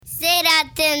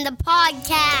Nothing, the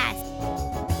podcast.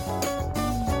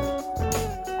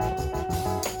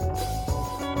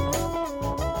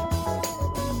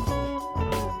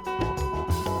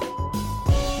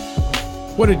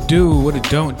 What it do, what it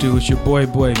don't do, it's your boy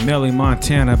Melle,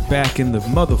 Montana, back in the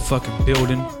motherfucking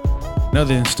building.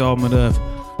 Another installment of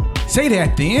Say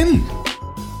That Then.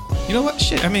 You know what?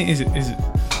 Shit, I mean, is it?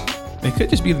 It could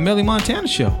just be the Melle Montana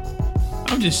show.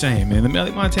 I'm just saying, man. The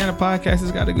Melle Montana podcast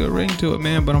has got a good ring to it,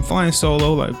 man. But I'm flying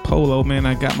solo like Polo, man.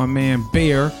 I got my man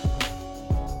Bear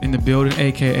in the building,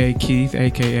 a.k.a. Keith,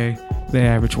 a.k.a. the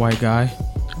average white guy,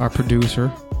 our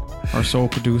producer. Our sole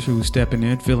producer who's stepping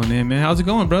in, filling in, man. How's it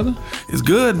going, brother? It's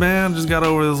good, man. Just got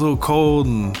over this little cold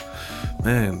and,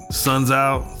 man, sun's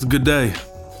out. It's a good day.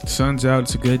 Sun's out.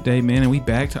 It's a good day, man. And we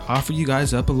back to offer you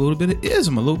guys up a little bit of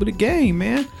ism, a little bit of game,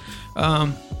 man.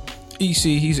 EC,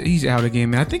 he's out again,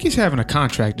 man. I think he's having a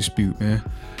contract dispute, man.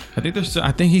 I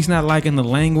think he's not liking the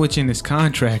language in his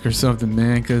contract or something,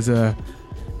 man, because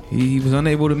he was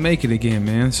unable to make it again,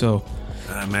 man. So...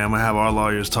 man, I'm going to have our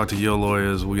lawyers talk to your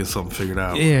lawyers. We'll get something figured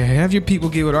out. Yeah, have your people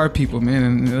get with our people, man,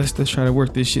 and let's try to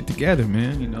work this shit together,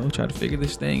 man. You know, try to figure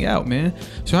this thing out, man.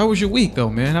 So how was your week, though,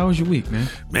 man? How was your week, man?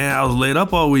 Man, I was laid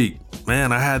up all week.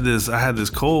 Man, I had this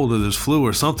cold or this flu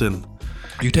or something.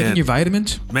 You taking your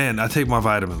vitamins? Man, I take my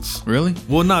vitamins. Really?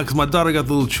 Well, not because my daughter got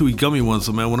the little chewy gummy ones.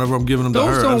 So, man, whenever I'm giving them to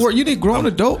her, those don't work. You need grown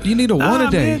adult. You need one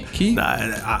a day. Keith.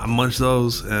 I munch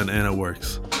those and it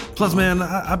works. Plus, man,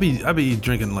 I be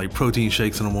drinking like protein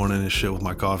shakes in the morning and shit with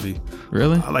my coffee.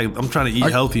 Really? I'm trying to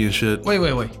eat healthy and shit.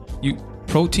 Wait. You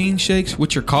protein shakes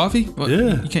with your coffee? Well,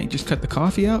 yeah. You can't just cut the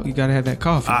coffee out. You gotta have that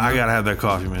coffee. I gotta have that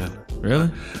coffee, man.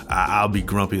 Really? I'll be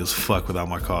grumpy as fuck without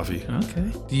my coffee.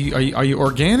 Okay. Are you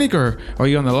organic or are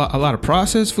you on a lot of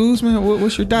processed foods, man?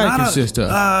 What's your diet consist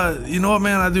of? You know what,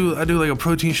 man? I do like a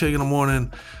protein shake in the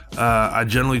morning. I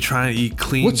generally try and eat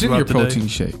clean. What's in your protein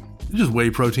shake? Just whey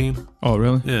protein. Oh,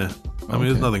 really? Yeah. I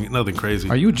mean, it's nothing crazy.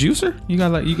 Are you a juicer? You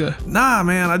got. Nah,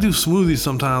 man. I do smoothies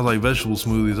sometimes, like vegetable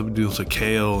smoothies. I've been doing some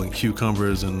kale and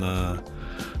cucumbers and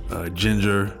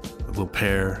ginger, a little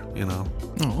pear. You know.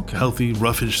 Oh, okay. Healthy,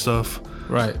 roughage stuff.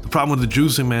 Right. The problem with the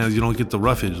juicing, man, is you don't get the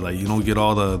roughage. Like you don't get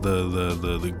all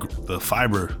the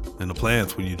fiber in the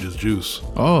plants when you just juice.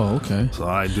 Oh, okay. So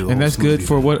I do. And that's good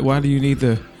for what? Why do you need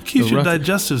the? Keeps your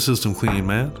digestive system clean,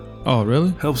 man. Oh, really?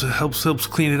 Helps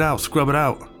clean it out, scrub it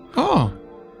out. Oh,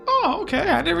 okay.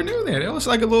 I never knew that. It was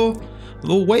like a little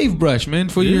wave brush, man,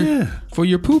 for your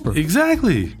pooper.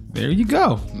 Exactly. There you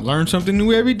go. Learn something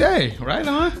new every day. Right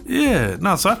on. Yeah.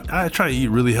 No, so I try to eat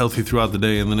really healthy throughout the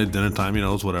day, and then at dinner time, you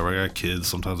know, it's whatever. I got kids.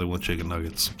 Sometimes they want chicken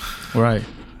nuggets. Right.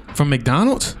 From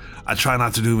McDonald's? I try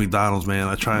not to do McDonald's, man.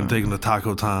 I try and take them to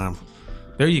Taco Time.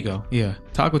 There you go. Yeah.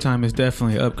 Taco Time is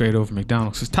definitely an upgrade over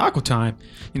McDonald's. Because Taco Time,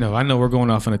 you know, I know we're going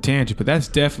off on a tangent, but that's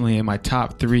definitely in my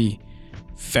top 3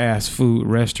 fast food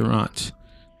restaurants.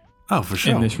 Oh, for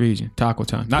sure. In this region. Taco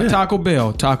Time. Not Taco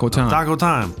Bell, Taco Time. Taco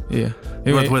Time. Yeah.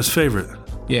 Northwest favorite.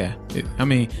 Yeah. I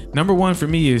mean, number 1 for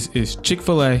me is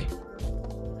Chick-fil-A.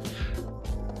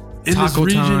 In Taco this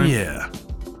region, Time. yeah.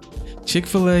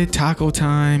 Chick-fil-A, Taco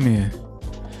Time, and...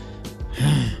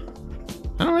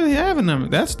 I don't really have a number.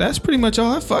 That's pretty much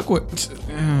all I fuck with.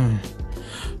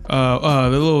 The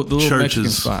little Mexican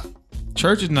spot.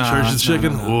 Church's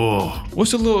chicken. Nah. Whoa.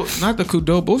 What's the little? Not the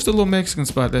Qdoba. What's the little Mexican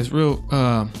spot that's real?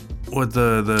 What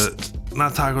the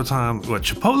not Taco Time? What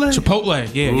Chipotle? Chipotle.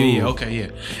 Yeah. Okay, yeah.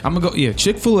 I'm gonna go. Yeah,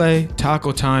 Chick-fil-A,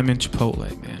 Taco Time, and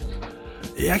Chipotle, man.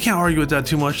 Yeah, I can't argue with that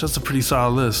too much. That's a pretty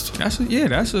solid list. Yeah.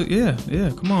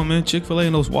 Come on, man. Chick-fil-A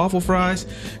and those waffle fries,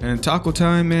 and Taco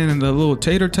Time, man, and the little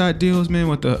tater tot deals, man,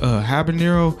 with the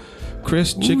habanero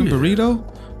crisp chicken burrito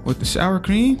with the sour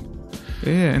cream.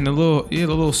 Yeah, and the little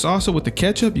salsa with the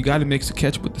ketchup. You got to mix the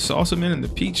ketchup with the salsa, man, and the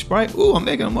peach Sprite. Ooh, I'm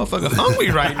making a motherfucker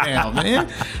hungry right now,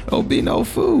 man. Don't be no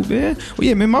food, man. Well,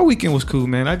 yeah, man, my weekend was cool,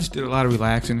 man. I just did a lot of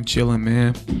relaxing and chilling,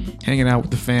 man. Hanging out with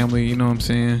the family, you know what I'm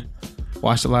saying?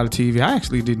 Watched a lot of TV. I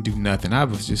actually didn't do nothing. I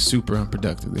was just super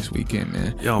unproductive this weekend,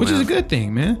 man. Which is a good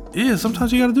thing, man. Yeah,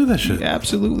 sometimes you got to do that shit. You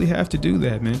absolutely have to do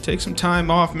that, man. Take some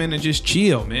time off, man, and just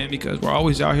chill, man, because we're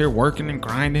always out here working and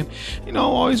grinding. You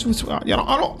know, I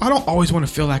don't always want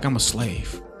to feel like I'm a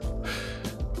slave.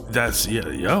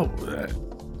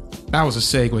 That was a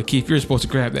segue. Keith, you're supposed to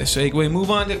grab that segue and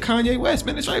move on to Kanye West,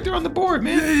 man. It's right there on the board,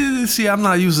 man. Yeah, see, I'm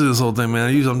not used to this whole thing, man.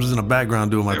 I'm just in the background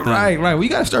doing my thing. Right. We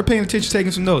got to start paying attention,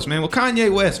 taking some notes, man. Well,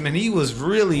 Kanye West, man, he was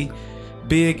really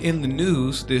big in the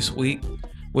news this week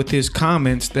with his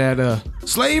comments that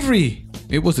slavery,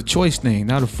 it was a choice thing,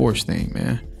 not a forced thing,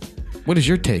 man. What is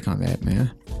your take on that,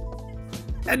 man?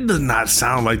 That does not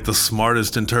sound like the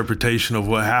smartest interpretation of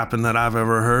what happened that I've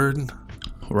ever heard.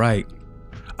 Right.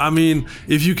 I mean,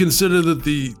 if you consider that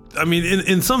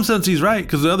in some sense he's right,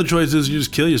 because the other choice is you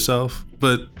just kill yourself,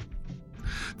 but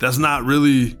that's not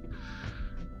really,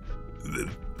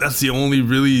 that's the only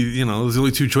really, there's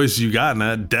only two choices you got in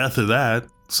that, death or that.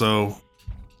 So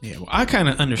yeah, well, I kind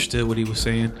of understood what he was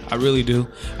saying. I really do.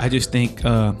 I just think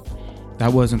that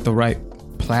wasn't the right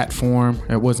platform.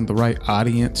 It wasn't the right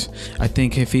audience. I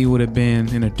think if he would have been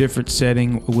in a different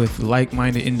setting with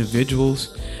like-minded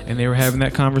individuals and they were having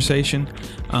that conversation,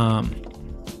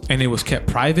 and it was kept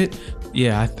private,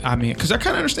 yeah, I mean, because I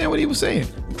kind of understand what he was saying.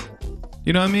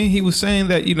 You know what I mean? He was saying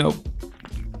that,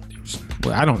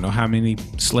 well, I don't know how many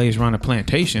slaves were on a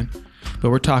plantation, but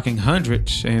we're talking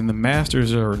hundreds, and the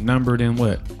masters are numbered in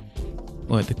what,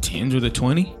 the 10s or the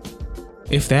 20?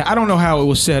 If that, I don't know how it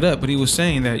was set up, but he was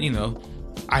saying that,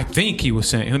 I think he was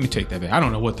saying, let me take that back. I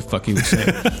don't know what the fuck he was saying.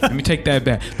 Let me take that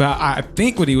back. But I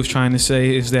think what he was trying to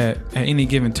say is that at any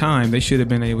given time, they should have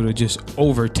been able to just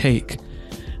overtake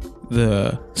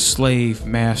the slave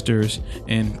masters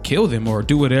and kill them or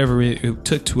do whatever it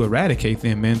took to eradicate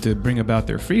them and to bring about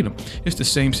their freedom. It's the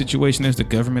same situation as the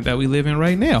government that we live in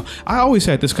right now. I always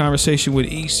had this conversation with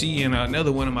EC and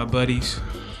another one of my buddies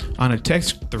on a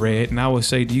text thread, and I would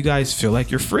say, do you guys feel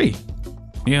like you're free?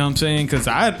 You know what I'm saying? Because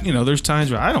there's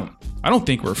times where I don't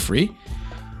think we're free.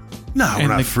 No, we're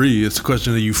not free. It's a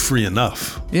question of you free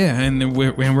enough. Yeah, and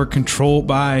we're controlled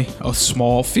by a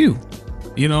small few.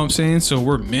 You know what I'm saying? So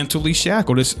we're mentally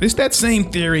shackled. It's that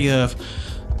same theory of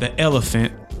the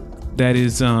elephant that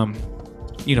is,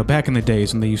 back in the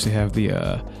days when they used to have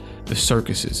the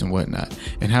circuses and whatnot,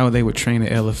 and how they would train an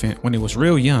elephant when it was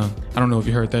real young. I don't know if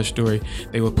you heard that story.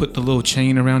 They would put the little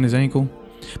chain around his ankle.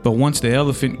 But once the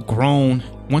elephant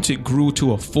grew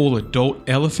to a full adult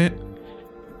elephant,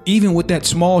 even with that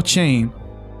small chain,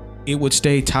 it would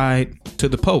stay tied to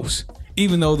the post.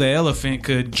 Even though the elephant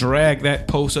could drag that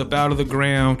post up out of the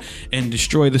ground and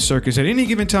destroy the circus at any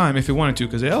given time if it wanted to,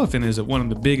 because the elephant is one of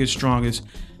the biggest, strongest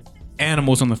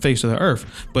animals on the face of the earth.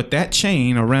 But that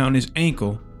chain around his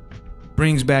ankle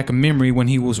brings back a memory when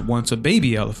he was once a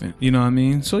baby elephant. You know what I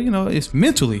mean? So,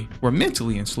 we're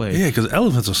mentally enslaved. Yeah, because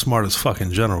elephants are smart as fuck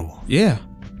in general. Yeah.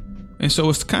 And so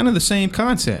it's kind of the same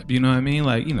concept, you know what I mean?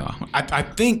 Like, I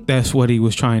think that's what he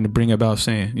was trying to bring about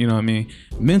saying, you know what I mean?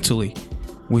 Mentally,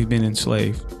 we've been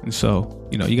enslaved. And so,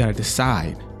 you got to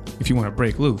decide if you want to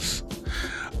break loose.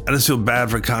 I just feel bad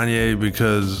for Kanye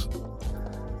because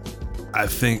I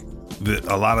think that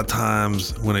a lot of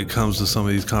times when it comes to some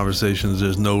of these conversations,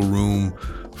 there's no room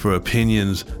for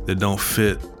opinions that don't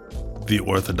fit the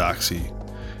orthodoxy.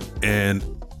 And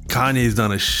Kanye's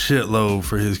done a shitload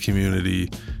for his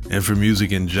community and for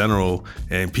music in general,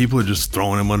 and people are just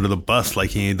throwing him under the bus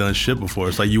like he ain't done shit before.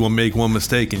 It's like you will make one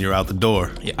mistake and you're out the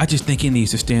door. Yeah, I just think he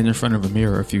needs to stand in front of a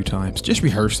mirror a few times. Just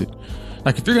rehearse it.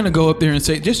 Like, if you're gonna go up there and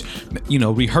say, just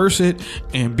rehearse it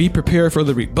and be prepared for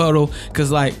the rebuttal,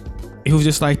 because it was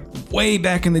just like way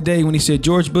back in the day when he said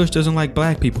George Bush doesn't like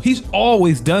black people. He's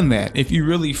always done that. If you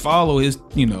really follow his,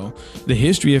 the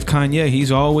history of Kanye,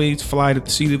 he's always flied at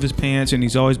the seat of his pants, and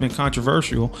he's always been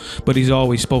controversial, but he's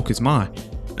always spoke his mind.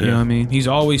 You know what I mean? He's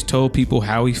always told people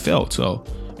how he felt. So,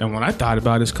 and when I thought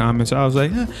about his comments, I was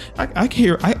like,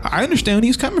 I understand where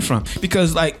he's coming from,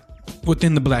 because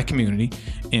within the black community,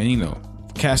 and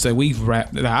cats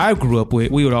that I grew up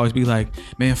with, we would always be like,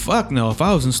 man, fuck no, if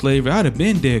I was in slavery, I'd have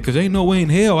been dead, because ain't no way in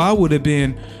hell I would have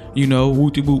been,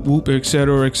 whoopty whoop whoop, et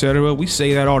cetera, et cetera. We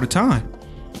say that all the time.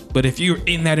 But if you're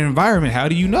in that environment, how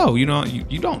do you know? You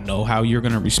don't know how you're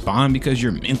going to respond because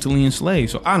you're mentally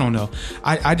enslaved. So I don't know.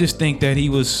 I just think that he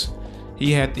was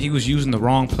using the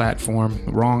wrong platform,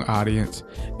 the wrong audience,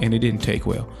 and it didn't take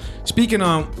well. Speaking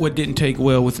on what didn't take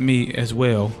well with me as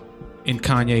well in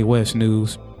Kanye West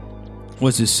news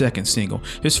was his second single.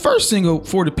 His first single,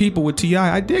 For the People with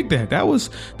T.I., I dig that. That was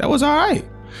all right.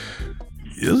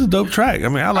 It was a dope track. I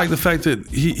mean, I like the fact that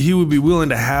he would be willing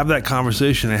to have that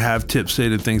conversation and have Tip say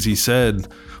the things he said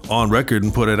on record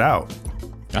and put it out.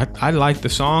 I liked the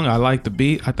song. I liked the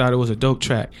beat. I thought it was a dope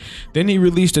track. Then he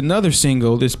released another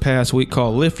single this past week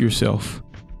called Lift Yourself.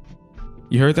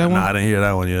 You heard that one? Nah, I didn't hear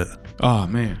that one yet. Oh,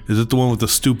 man. Is it the one with the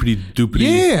stupidity doopity?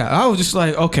 Yeah. I was just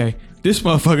like, okay, this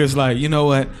motherfucker's like, you know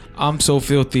what? I'm so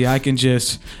filthy. I can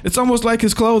just, it's almost like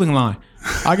his clothing line.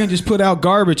 I can just put out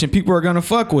garbage and people are going to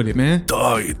fuck with it, man.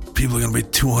 Dog, people are going to pay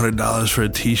 $200 for a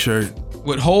t-shirt.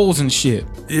 With holes and shit.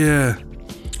 Yeah.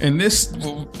 And this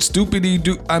stupidity,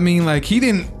 the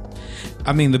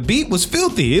beat was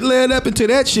filthy. It led up into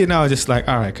that shit, and I was just like,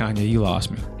 all right, Kanye, you lost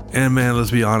me. And man,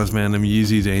 let's be honest, man, them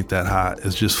Yeezys ain't that hot.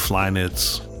 It's just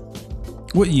Flyknits.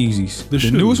 What Yeezys? The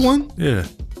shoes. newest one? Yeah.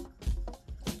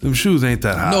 Them shoes ain't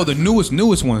that hot. No, the newest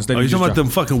ones. That you talking about them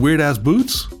fucking weird ass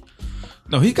boots?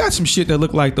 No, he got some shit that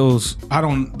look like those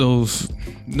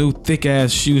new thick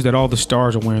ass shoes that all the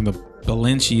stars are wearing, the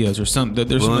Balenciagas or something.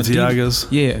 There's Balenciagas?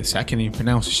 Yes, I can't even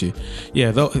pronounce the shit.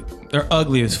 Yeah, they're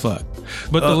ugly as fuck.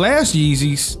 But the last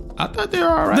Yeezys, I thought they were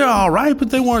all right. They're all right, but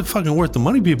they weren't fucking worth the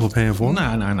money people paying for them.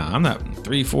 Nah. I'm not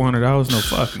 $300-$400. No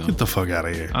fuck no. Get the fuck out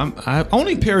of here.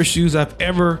 Only pair of shoes I've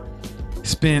ever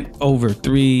spent over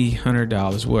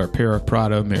 $300 were a pair of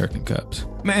Prada American Cups.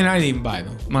 Man, I didn't even buy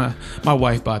them. My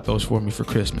wife bought those for me for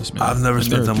Christmas, man. I've never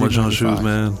spent that much on shoes,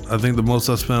 man. I think the most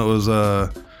I spent was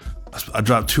I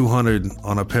dropped $200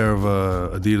 on a pair of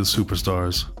Adidas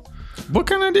Superstars. What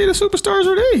kind of Adidas Superstars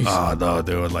are these? Oh, no,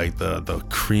 they were like the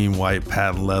cream white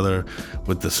patent leather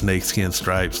with the snakeskin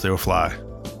stripes. They were fly.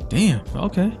 Damn.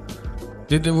 Okay.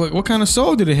 What kind of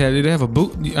sole did it have? Did it have a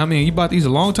boot? I mean, you bought these a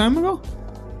long time ago?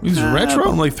 These are retro? I bought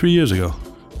them like 3 years ago.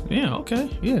 Yeah. Okay.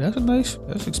 Yeah,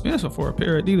 that's expensive for a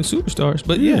pair of Adidas Superstars.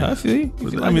 But yeah, I feel you.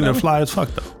 They're fly as fuck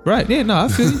though. Right. Yeah. No, I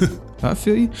feel you. I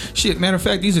feel you. Shit. Matter of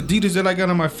fact, these Adidas that I got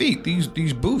on my feet, these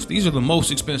boots, these are the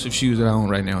most expensive shoes that I own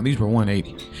right now. These were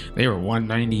 $180. They were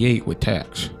 $198 with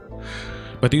tax.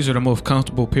 But these are the most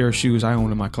comfortable pair of shoes I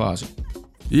own in my closet.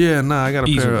 Yeah, I got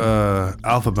a pair of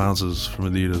Alpha Bounces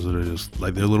from Adidas that are just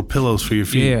like they're little pillows for your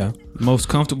feet. Yeah, most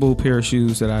comfortable pair of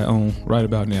shoes that I own right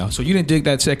about now. So you didn't dig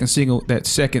that second single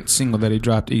that he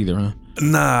dropped either, huh?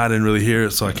 Nah, I didn't really hear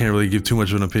it, so I can't really give too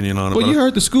much of an opinion on it. Well, you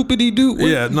heard the Scoopity Doo?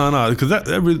 Yeah, no,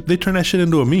 because they turned that shit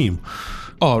into a meme.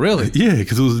 Oh, really? Yeah,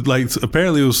 because it was like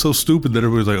apparently it was so stupid that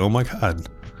everybody was like, "Oh my god."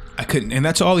 I couldn't, and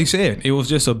that's all he said. It was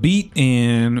just a beat,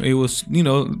 and it was, the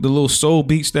little soul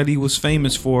beats that he was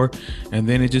famous for, and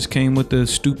then it just came with the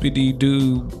stupidity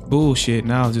do bullshit,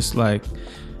 and I was just like,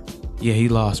 yeah, he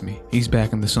lost me. He's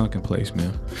back in the sunken place,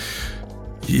 man.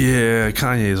 Yeah,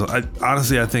 Kanye's.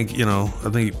 I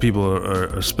think people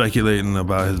are speculating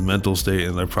about his mental state,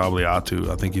 and they probably ought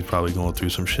to. I think he's probably going through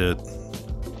some shit.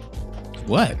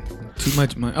 What? Too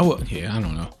much money? Oh, yeah, I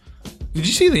don't know. Did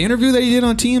you see the interview that he did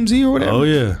on TMZ or whatever? Oh,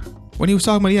 yeah. When he was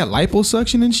talking about he had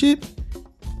liposuction and shit?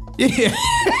 Yeah.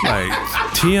 Like,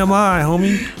 TMI,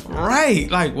 homie.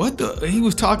 Right. Like, what the? He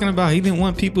was talking about he didn't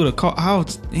want people to call.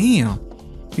 Damn.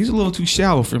 He's a little too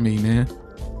shallow for me, man.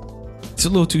 It's a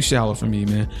little too shallow for me,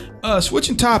 man.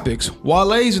 Switching topics.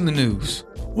 Wale's in the news.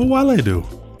 What Wale do?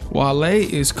 Wale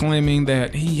is claiming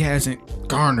that he hasn't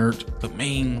garnered the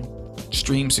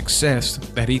mainstream success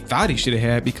that he thought he should have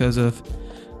had because of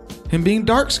him being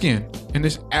dark-skinned and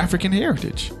his African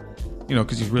heritage.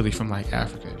 Because he's really from like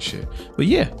Africa and shit. But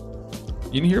yeah,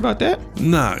 you didn't hear about that?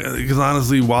 Nah, because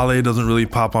honestly, Wale doesn't really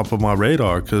pop up on my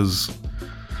radar. Because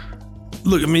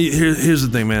look, I mean, here's the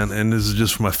thing, man, and this is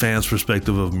just from a fan's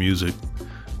perspective of music.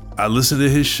 I listen to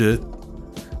his shit,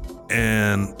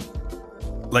 and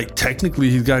like technically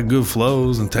he's got good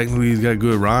flows and technically he's got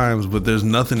good rhymes, but there's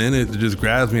nothing in it that just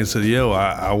grabs me and says, yo,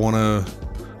 I wanna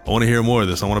hear more of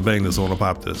this. I wanna bang this. I wanna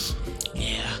pop this.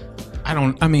 Yeah.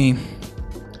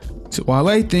 So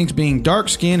Wale thinks being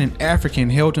dark-skinned and African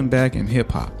held him back in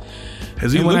hip-hop.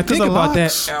 Has he and when I looked think at the about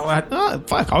locks? that,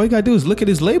 fuck, all you gotta do is look at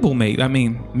his label mate. I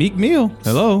mean, Meek Mill,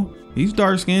 hello, he's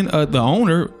dark-skinned. The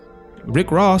owner,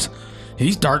 Rick Ross,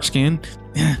 he's dark-skinned.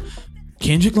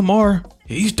 Kendrick Lamar,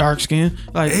 he's dark-skinned.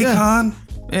 Like, Akon.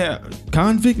 Yeah,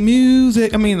 Convict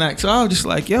Music. I mean, like, so I was just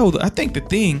like, yo, I think the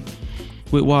thing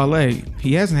with Wale,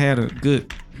 he hasn't had a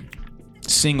good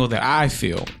single that I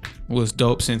feel was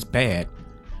dope since Bad.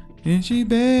 Is she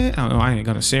bad? I don't know, I ain't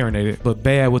gonna serenade it, but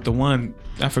Bad with the one,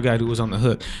 I forgot who was on the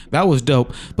hook. That was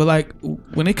dope. But like,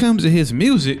 when it comes to his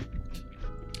music,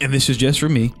 and this is just for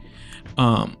me,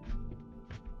 I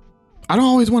don't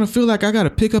always want to feel like I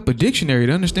gotta pick up a dictionary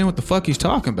to understand what the fuck he's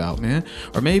talking about, man.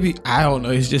 Or maybe, I don't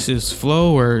know, it's just his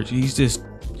flow, or he's just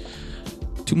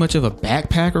too much of a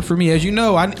backpacker for me. As you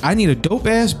know, I need a dope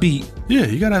ass beat. Yeah,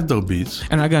 you gotta have dope beats.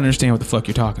 And I gotta understand what the fuck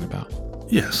you're talking about.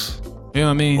 Yes. You know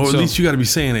what I mean? Or at least you got to be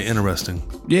saying it interesting.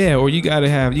 Yeah, or you got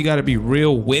to be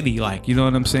real witty, like, you know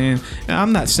what I'm saying? And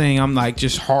I'm not saying I'm like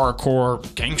just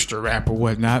hardcore gangster rap or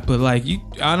whatnot, but like,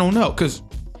 I don't know, because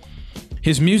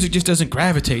his music just doesn't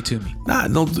gravitate to me. Nah,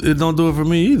 it don't do it for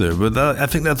me either. But I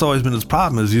think that's always been his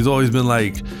problem, is he's always been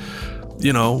like,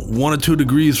 1 or 2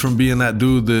 degrees from being that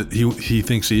dude that he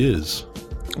thinks he is.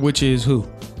 Which is who?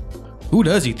 Who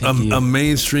does he think he is? A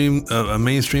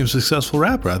mainstream successful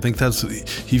rapper. I think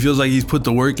he feels like he's put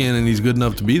the work in and he's good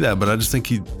enough to be that. But I just think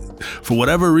for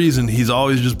whatever reason, he's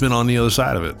always just been on the other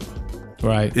side of it.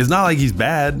 Right. It's not like he's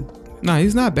bad. No,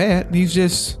 he's not bad. He's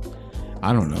just,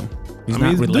 I don't know. He's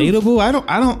not relatable. I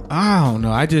don't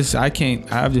know.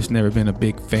 I've just never been a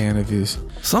big fan of his.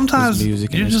 Sometimes his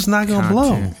music. you're just not gonna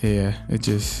blow. Yeah, it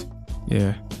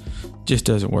just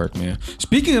doesn't work, man.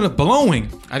 Speaking of blowing,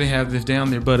 I didn't have this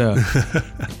down there, but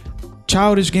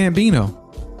Childish Gambino.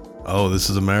 Oh, this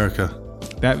is America.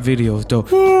 That video is dope.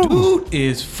 Dude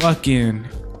is fucking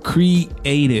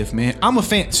creative, man. I'm a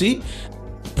fan. See?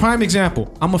 Prime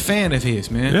example. I'm a fan of his,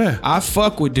 man. Yeah. I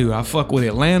fuck with dude. I fuck with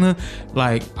Atlanta.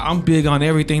 Like, I'm big on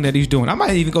everything that he's doing. I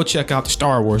might even go check out the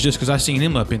Star Wars just because I seen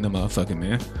him up in the motherfucking,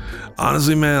 man.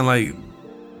 Honestly, man, like,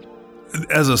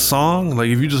 as a song, like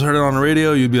if you just heard it on the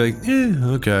radio, you'd be like, yeah,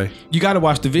 okay. You got to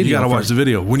watch the video. You got to watch the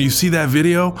video. When you see that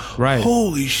video, right?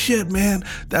 Holy shit, man,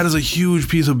 that is a huge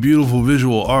piece of beautiful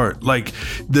visual art. Like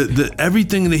the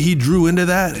everything that he drew into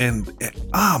that, and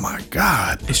oh my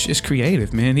god, it's just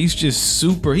creative, man. He's just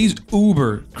he's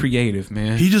uber creative,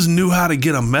 man. He just knew how to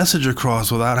get a message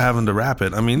across without having to rap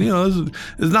it. I mean, you know,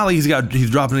 it's not like he's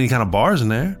dropping any kind of bars in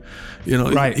there. You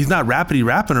know, right? He's not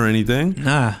rapping or anything.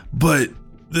 Nah, but.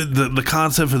 The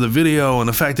concept for the video and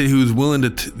the fact that he was willing to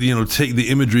take the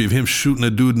imagery of him shooting a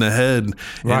dude in the head and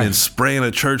then spraying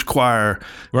a church choir,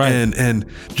 right? And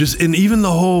even the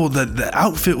whole the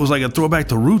outfit was like a throwback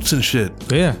to Roots and shit.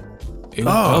 Yeah, it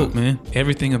was dope, man.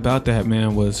 Everything about that,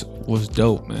 man, was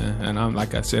dope, man. And I'm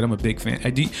like I said, I'm a big fan.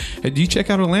 Do you check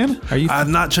out Atlanta? I've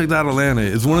not checked out Atlanta.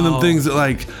 It's one of them things that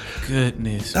like.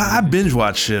 Goodness, I binge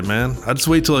watch shit, man. I just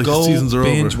wait till like the seasons are over.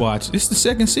 Binge watch. It's the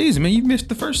second season, man. You missed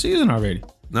the first season already.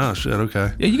 No shit,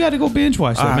 okay. Yeah, you got to go binge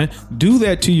watch that, man. Do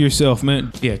that to yourself,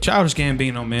 man. Yeah, Childish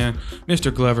Gambino, man.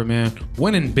 Mr. Glover, man.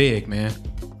 Winning big, man.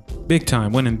 Big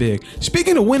time, winning big.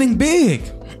 Speaking of winning big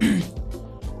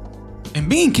and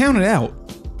being counted out,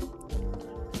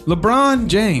 LeBron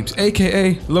James,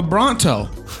 a.k.a. LeBronto,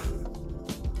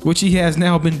 which he has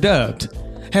now been dubbed,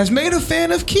 has made a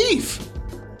fan of Keith.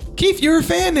 Keith, you're a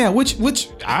fan now, which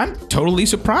I'm totally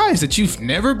surprised that you've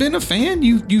never been a fan.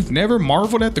 You've never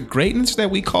marveled at the greatness that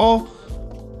we call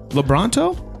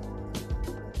LeBronto?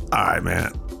 All right,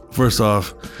 man. First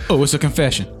off. Oh, it's a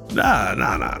confession. Nah.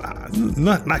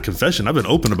 Not confession. I've been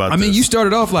open about this. I mean, you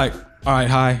started off like, all right,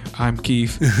 hi, I'm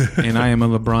Keith, and I am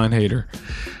a LeBron hater.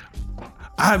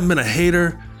 I haven't been a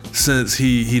hater since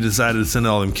he decided to send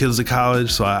all them kids to college,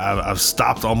 so I've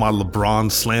stopped all my LeBron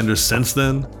slander since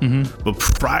then. Mm-hmm. But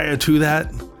prior to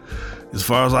that, as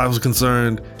far as I was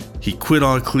concerned, he quit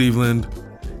on Cleveland.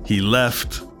 He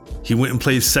left. He went and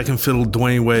played second fiddle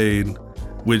Dwayne Wade,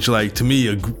 which, like, to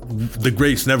me, the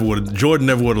greats Jordan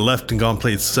never would have left and gone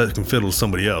played second fiddle to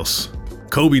somebody else.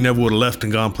 Kobe never would have left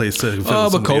and gone play second fiddle.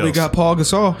 But Kobe else. Got Paul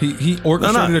Gasol. He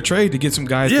orchestrated a trade to get some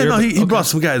guys there. Yeah, he brought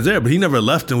some guys there, but he never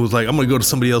left and was like, I'm going to go to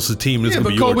somebody else's team. This is going to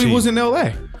be your team. But Kobe was in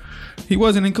L.A. He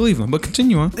wasn't in Cleveland, but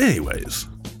continue on. Anyways,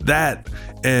 that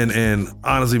and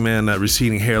honestly, man, that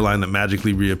receding hairline that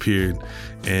magically reappeared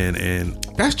and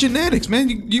that's genetics, man.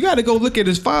 You got to go look at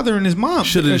his father and his mom.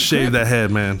 Should have shaved that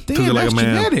head, man. Damn, took it like that's a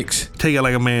man. Genetics. Take it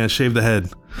like a man. Shave the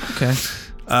head. Okay.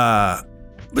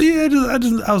 But yeah,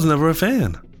 I was never a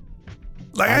fan.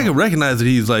 Like, I can recognize that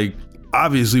he's like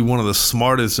obviously one of the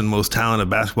smartest and most talented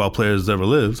basketball players that's ever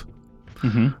lived.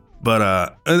 Mm-hmm.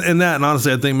 But and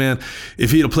honestly, I think, man,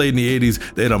 if he'd have played in the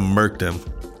 '80s, they'd have murked him.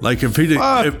 Like if he'd have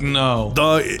had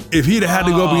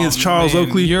to go up against Charles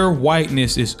Oakley, your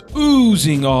whiteness is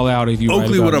oozing all out of you.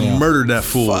 Oakley would have murdered that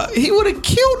fool. He would have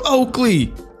killed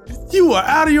Oakley. You are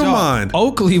out of your mind.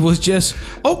 Oakley was just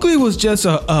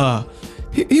a.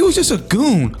 He was just a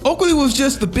goon. Oakley was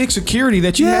just the big security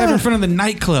that you have in front of the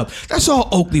nightclub. That's all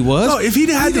Oakley was. No, if he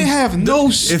didn't have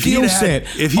no skill set.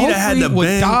 If he'd had to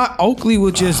bang, Oakley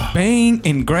would just bang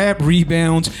and grab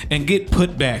rebounds and get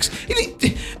putbacks.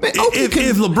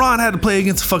 If LeBron had to play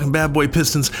against the fucking bad boy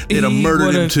Pistons, they'd have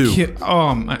murdered him too. He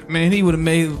would have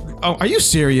made. Oh, are you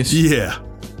serious? Yeah.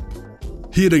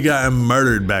 He'd have gotten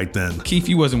murdered back then. Keith,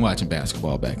 you wasn't watching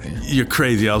basketball back then. You're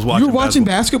crazy. I was watching. You were watching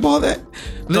basketball?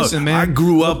 Listen, man. I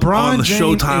grew up LeBron on the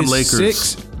James Showtime is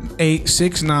Lakers. 6'8",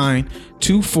 6'9",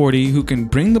 240, who can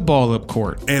bring the ball up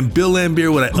court. And Bill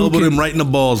Laimbeer would have elbowed him right in the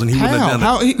balls, and he wouldn't have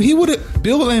done it. He would have.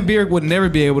 Bill Laimbeer would never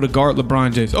be able to guard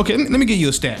LeBron James. Okay, let me give you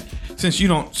a stat. Let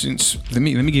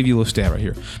me give you a little stat right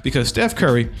here, because Steph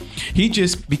Curry, he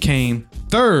just became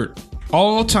third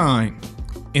all time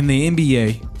in the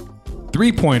NBA.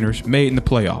 3-pointers made in the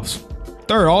playoffs.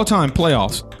 Third all-time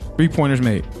playoffs. 3-pointers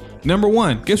made. Number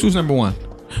one. Guess who's number one?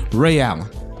 Ray Allen.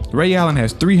 Ray Allen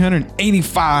has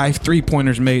 385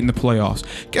 3-pointers made in the playoffs.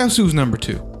 Guess who's number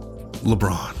two?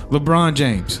 LeBron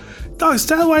James. Dog,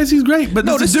 stat-wise, he's great, but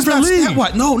this is a different league.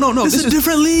 No. This is a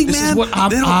different league, man. This is what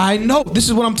I know. This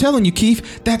is what I'm telling you,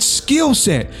 Keith. That skill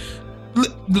set.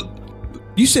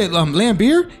 You said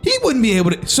Lambeer? He wouldn't be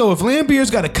able to. So if Lambeer's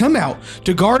got to come out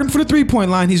to guard him for the 3-point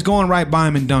line, he's going right by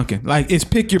him and dunking. Like, it's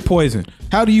pick your poison.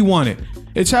 How do you want it?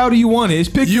 It's how do you want it? It's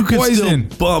pick your poison. You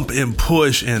can still bump and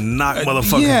push and knock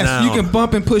motherfuckers down. Yes, you can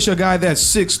bump and push a guy that's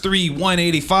 6'3",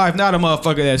 185, not a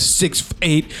motherfucker that's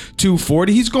 6'8",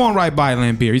 240. He's going right by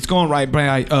Lambeer. He's going right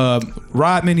by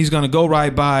Rodman. He's going to go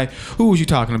right by, who was you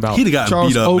talking about? He'd have gotten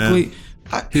Charles beat up, Oakley.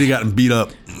 man. He'd have gotten beat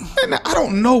up. And I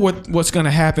don't know what's going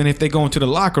to happen if they go into the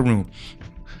locker room.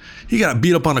 He got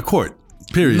beat up on the court.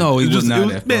 Period. No, he was not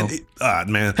that, bro.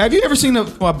 Man. Have you ever seen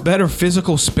a better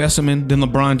physical specimen than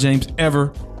LeBron James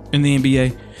ever in the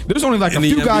NBA? There's only like a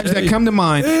few guys that come to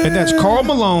mind, and that's Karl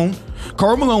Malone.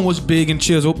 Karl Malone was big and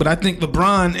chiseled, but I think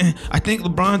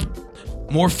LeBron's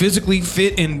more physically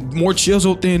fit and more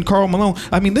chiseled than Karl Malone.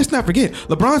 I mean, let's not forget,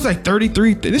 LeBron's like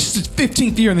 33. This is his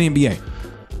 15th year in the NBA.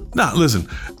 Nah, listen,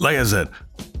 like I said,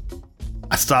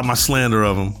 I stopped my slander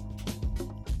of him.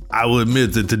 I will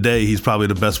admit that today he's probably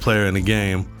the best player in the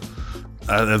game.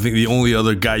 I think the only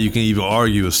other guy you can even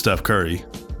argue is Steph Curry.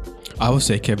 I would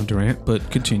say Kevin Durant, but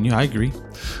continue. I agree.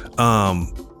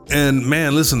 And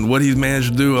man, listen, what he's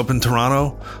managed to do up in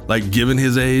Toronto, like given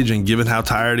his age and given how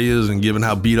tired he is and given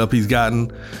how beat up he's gotten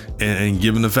and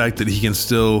given the fact that he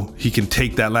can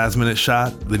take that last minute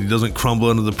shot, that he doesn't crumble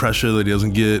under the pressure, that he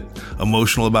doesn't get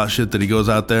emotional about shit, that he goes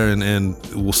out there and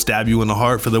will stab you in the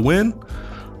heart for the win.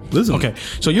 Listen. Okay,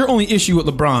 so your only issue with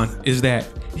LeBron is that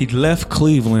he left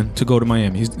Cleveland to go to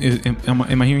Miami.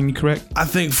 Am I hearing you correct? I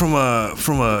think from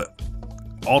a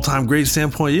all-time great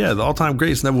standpoint, yeah, the all-time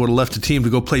greats never would have left the team to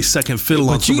go play second fiddle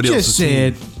on somebody else's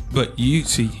team. But you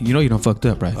see, you know you done fucked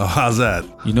up, right? Oh, how's that?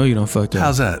 You know you done fucked up.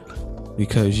 How's that?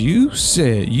 Because you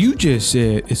just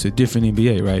said it's a different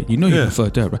NBA, right? You know you done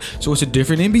fucked up, right? So it's a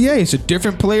different NBA. It's a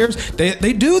different players.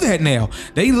 They do that now.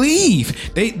 They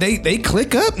leave. They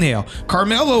click up now.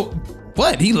 Carmelo,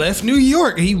 what? He left New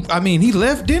York. He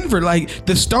left Denver. Like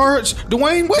the stars,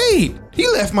 Dwayne Wade. He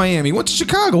left Miami, went to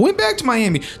Chicago, went back to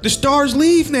Miami. The stars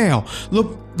leave now.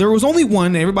 Look, there was only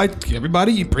one.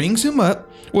 Everybody brings him up.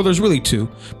 Well, there's really two,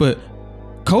 but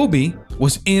Kobe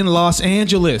was in Los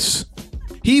Angeles.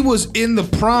 He was in the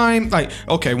prime. Like,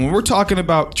 okay, when we're talking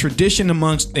about tradition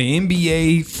amongst the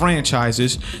NBA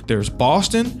franchises, there's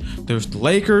Boston, there's the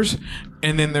Lakers,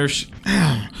 and then there's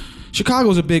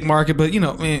Chicago's a big market, but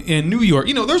in New York,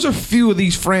 there's a few of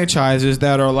these franchises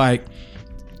that are like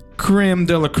creme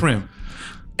de la creme.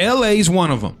 LA's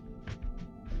one of them.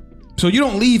 So you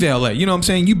don't leave LA. You know what I'm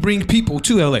saying? You bring people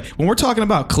to LA. When we're talking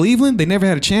about Cleveland, they never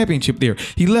had a championship there.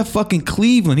 He left fucking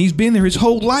Cleveland. He's been there his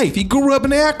whole life. He grew up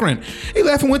in Akron. He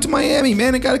left and went to Miami,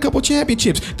 man, and got a couple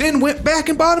championships. Then went back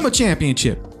and bought him a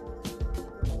championship.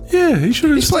 Yeah, he should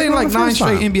have. He's playing like 9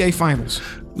 straight NBA finals.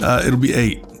 It'll be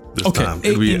 8 this time.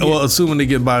 Well, assuming they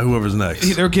get by whoever's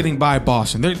next. They're getting by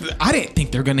Boston. I didn't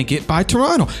think they're going to get by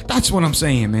Toronto. That's what I'm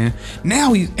saying, man.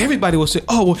 Now everybody will say,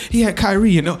 oh, well, he had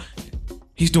Kyrie,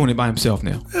 He's doing it by himself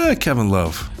now. Kevin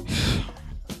Love.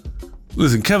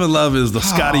 Listen, Kevin Love is the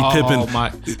Scottie Pippen.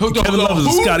 Kevin Love is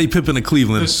the Scottie Pippen of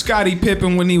Cleveland. The Scottie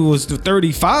Pippen when he was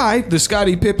 35. The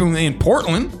Scottie Pippen in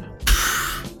Portland.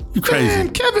 You crazy.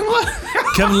 Man, Kevin Love.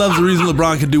 Kevin Love's the reason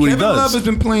LeBron can do what he does. Kevin Love has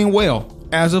been playing well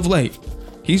as of late.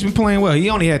 He's been playing well. He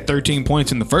only had 13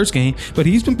 points in the first game, but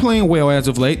he's been playing well as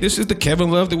of late. This is the Kevin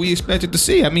Love that we expected to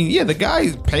see. I mean, yeah, the guy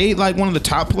is paid like one of the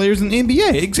top players in the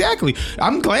NBA. Exactly.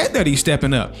 I'm glad that he's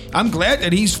stepping up. I'm glad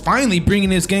that he's finally bringing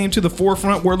his game to the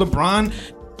forefront where LeBron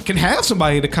can have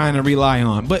somebody to kind of rely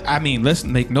on. But, I mean, let's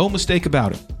make no mistake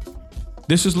about it.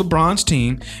 This is LeBron's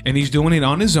team, and he's doing it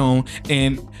on his own.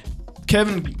 And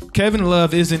Kevin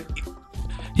Love isn't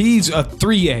 – he's a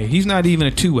 3A. He's not even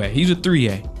a 2A. He's a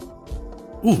 3A.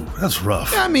 Ooh, that's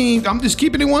rough. I mean, I'm just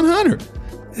keeping it 100.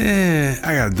 I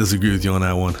gotta disagree with you on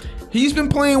that one. He's been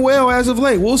playing well as of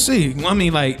late. We'll see. I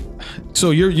mean, like, so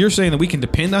you're saying that we can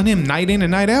depend on him night in and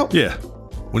night out? Yeah.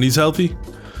 When he's healthy?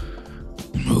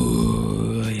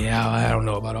 Ooh, yeah, I don't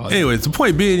know about all that. Anyways, the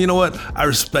point being, you know what? I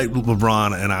respect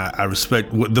LeBron and I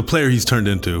respect the player he's turned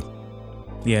into.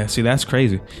 Yeah, see, that's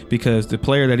crazy because the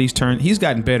player that he's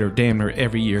gotten better damn near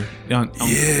every year. Yeah,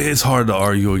 it's hard to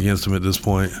argue against him at this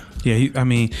point.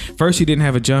 Yeah, first he didn't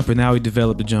have a jumper. Now he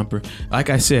developed a jumper.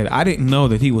 Like I said, I didn't know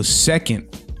that he was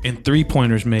second in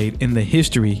 3-pointers made in the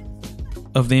history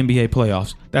of the NBA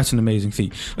playoffs. That's an amazing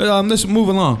feat. Let's move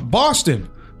along. Boston,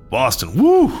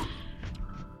 woo!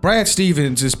 Brad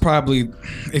Stevens is probably,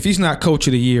 if he's not coach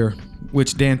of the year,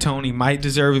 which D'Antoni might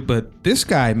deserve it, but this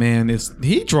guy, man,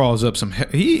 he draws up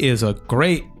he is a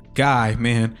great guy,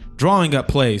 man, drawing up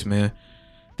plays, man.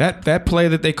 That play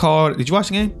that they called, did you watch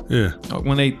the game? Yeah.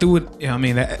 When they threw it,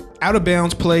 that out of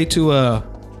bounds play to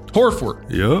Horford.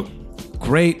 Yep.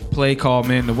 great play call,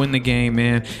 man, to win the game,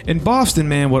 man. And Boston,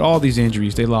 man, with all these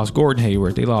injuries, they lost Gordon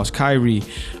Hayward, they lost Kyrie,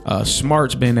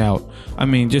 Smart's been out. I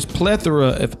mean, just plethora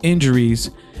of injuries,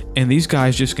 and these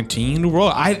guys just continue to roll.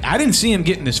 I didn't see him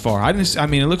getting this far. I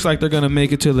mean, it looks like they're gonna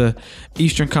make it to the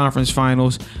Eastern Conference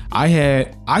Finals.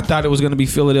 I thought it was gonna be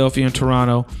Philadelphia and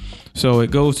Toronto. So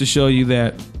it goes to show you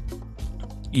that,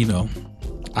 you know,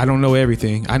 I don't know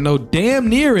everything. I know damn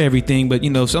near everything, but, you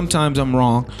know, sometimes I'm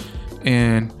wrong.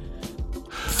 And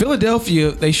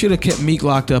Philadelphia, they should have kept Meek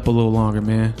locked up a little longer,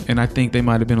 man. And I think they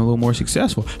might have been a little more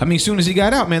successful. I mean, as soon as he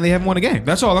got out, man, they haven't won a game.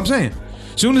 That's all I'm saying.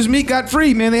 As soon as Meek got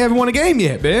free, man, they haven't won a game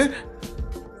yet, man.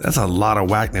 That's a lot of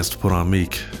whackness to put on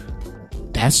Meek.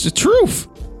 That's the truth.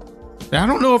 I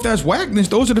don't know if that's whackness.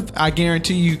 Those are I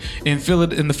guarantee you, in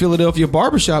the Philadelphia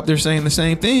barbershop, they're saying the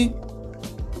same thing.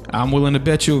 I'm willing to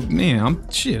bet you, man,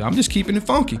 I'm just keeping it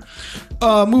funky.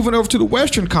 Moving over to the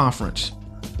Western Conference.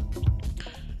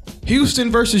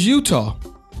 Houston versus Utah.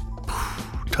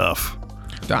 Tough.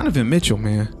 Donovan Mitchell,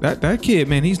 man. That kid,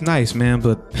 man, he's nice, man,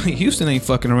 but Houston ain't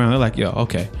fucking around. They're like, yo,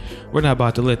 okay, we're not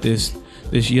about to let this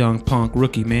young punk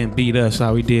rookie, man, beat us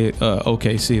how he did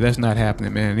OKC. That's not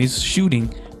happening, man. He's shooting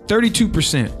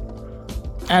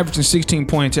 32%, averaging 16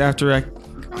 points after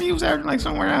he was averaging like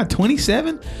somewhere around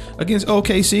 27 against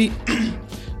OKC.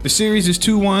 The series is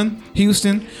 2-1.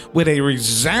 Houston with a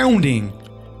resounding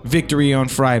victory on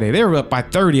Friday. They were up by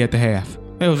 30 at the half.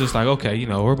 It was just like, okay, you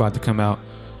know, we're about to come out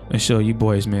and show you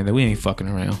boys, man, that we ain't fucking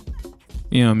around.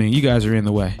 You know what I mean? You guys are in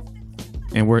the way,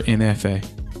 and we're in FA.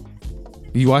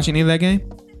 You watch any of that game?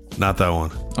 Not that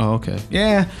one. Oh, okay.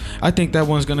 Yeah, I think that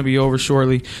one's going to be over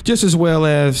shortly, just as well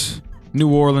as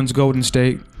New Orleans, Golden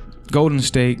State. Golden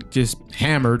State just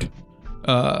hammered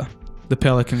the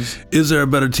Pelicans. Is there a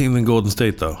better team than Golden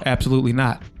State, though? Absolutely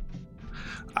not.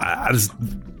 I just...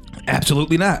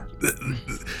 Absolutely not.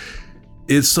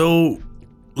 It's so...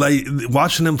 Like,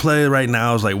 watching them play right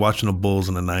now is like watching the Bulls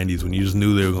in the 90s when you just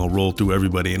knew they were going to roll through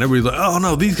everybody. And everybody's like, oh,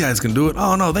 no, these guys can do it.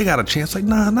 Oh, no, they got a chance. Like,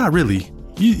 nah, not really.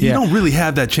 You don't really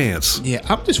have that chance. Yeah,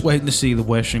 I'm just waiting to see the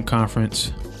Western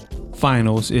Conference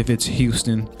Finals if it's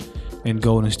Houston and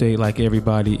Golden State like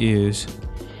everybody is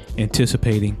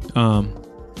anticipating.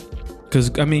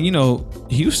 Because, I mean, you know,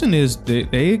 Houston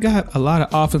they got a lot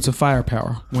of offensive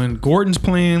firepower. When Gordon's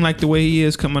playing like the way he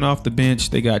is coming off the bench,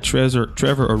 they got Trevor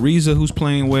Ariza who's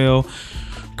playing well,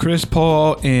 Chris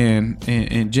Paul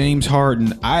and James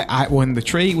Harden. I when the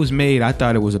trade was made, I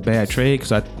thought it was a bad trade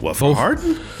because for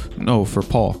Harden? No, for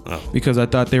Paul. Oh. Because I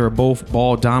thought they were both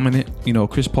ball dominant. You know,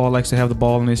 Chris Paul likes to have the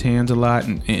ball in his hands a lot,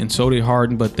 and so did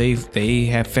Harden. But they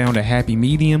have found a happy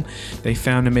medium. They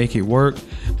found to make it work,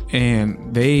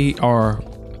 and they're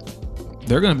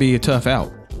going to be a tough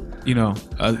out. You know,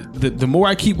 the more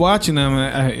I keep watching them,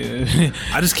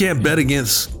 I just can't bet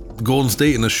against Golden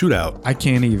State in a shootout. I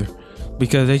can't either,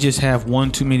 because they just have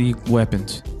one too many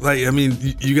weapons. Like, I mean,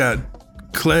 you got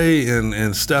Clay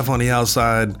and Steph on the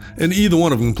outside, and either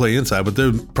one of them can play inside, but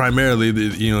they're primarily the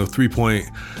 3-point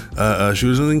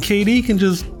shooters, and then KD can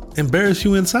just embarrass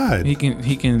you inside.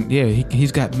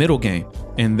 He's got middle game,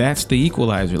 and that's the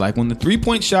equalizer. Like, when the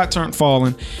 3-point shots aren't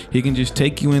falling, he can just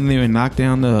take you in there and knock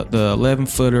down the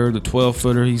 11-footer, the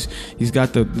 12-footer. He's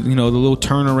got the little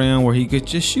turnaround where he could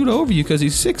just shoot over you because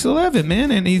he's 6'11",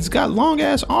 man, and he's got long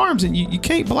ass arms, and you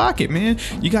can't block it, man.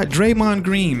 You got Draymond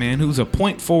Green, man, who's a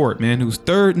point forward, man, who's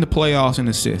third in the playoffs in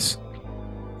assists.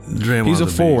 He's a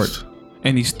forward,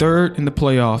 and he's third in the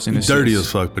playoffs in assists. Dirty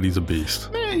as fuck, but he's a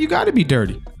beast. Man, you got to be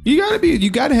dirty. You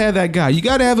got to have that guy. You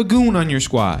got to have a goon on your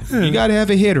squad. Yeah. You got to have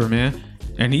a hitter, man.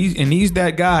 And he's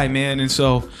that guy, man. And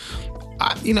so,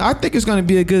 I think it's going to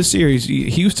be a good series.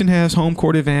 Houston has home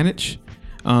court advantage.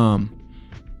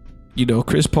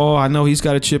 Chris Paul, I know he's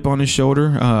got a chip on his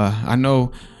shoulder. I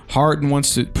know Harden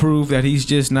wants to prove that he's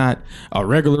just not a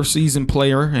regular season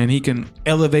player and he can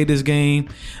elevate his game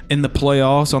in the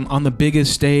playoffs on the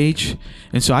biggest stage.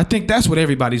 And so I think that's what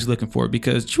everybody's looking for,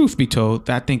 because truth be told,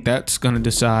 I think that's going to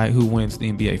decide who wins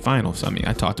the NBA Finals. I mean,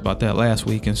 I talked about that last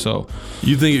week. And so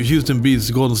you think if Houston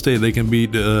beats Golden State, they can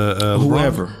beat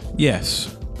whoever? LeBron?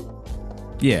 Yes.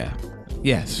 Yeah.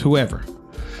 Yes. Whoever.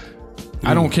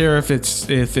 I don't care if it's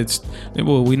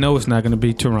well, we know it's not going to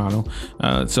be Toronto,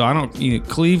 so I don't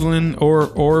Cleveland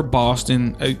or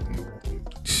Boston.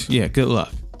 Good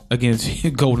luck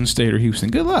against Golden State or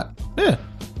Houston. Good luck. Yeah,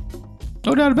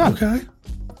 no doubt about it. Okay,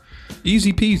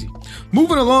 easy peasy.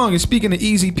 Moving along, and speaking of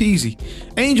easy peasy,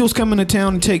 Angels coming to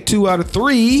town and take 2 out of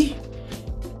 3.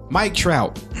 Mike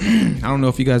Trout. I don't know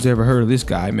if you guys ever heard of this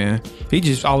guy, man.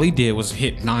 All he did was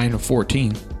hit 9 of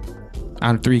 14.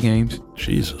 Out of 3 games.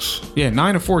 Jesus. Yeah,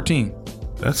 9 of 14.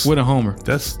 That's with a homer.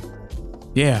 That's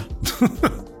yeah.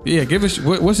 Yeah, give us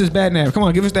what's his batting average? Come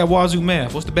on, give us that Wazoo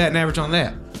math. What's the batting average on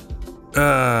that?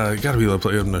 Gotta be like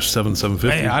in the 750.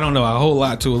 Hey, I don't know a whole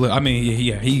lot to it. I mean,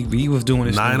 yeah, he was doing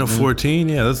his 9 of 14.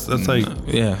 Yeah, that's like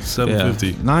 750.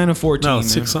 Yeah. 9 of 14. No,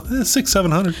 man.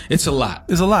 700. It's a lot.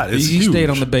 It's a lot. It's he huge. stayed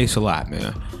on the base a lot,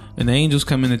 man. And the Angels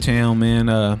come into town, man.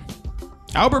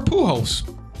 Albert Pujols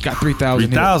got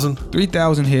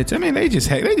 3,000 hits. I mean, they just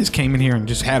came in here and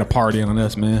just had a party on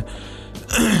us, man.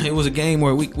 It was a game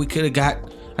where we could have got.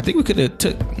 I think we could have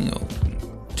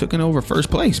took over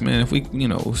first place, man. If we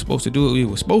was supposed to do what we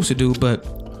were supposed to do, but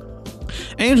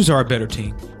Angels are a better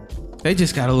team. They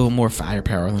just got a little more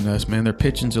firepower than us, man. Their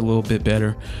pitching's a little bit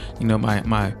better.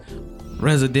 My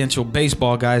residential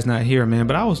baseball guy's not here, man.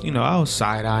 But I was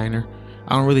side eyeing her.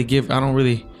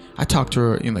 I talked to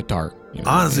her in the dark.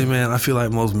 Honestly, man, I feel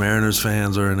like most Mariners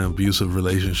fans are in an abusive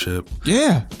relationship.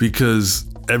 Yeah. Because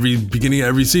every beginning of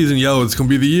every season, it's gonna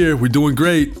be the year. We're doing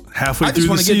great. Halfway through the season, I just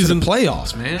want to get to the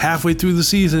playoffs, man. Halfway through the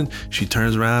season, she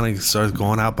turns around and starts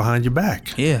going out behind your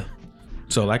back. Yeah.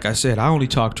 So, like I said, I only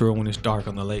talk to her when it's dark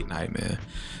on the late night, man.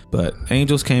 But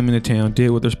Angels came into town,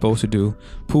 did what they're supposed to do.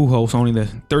 Pujols only the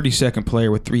 32nd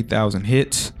player with 3,000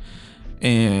 hits,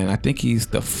 and I think he's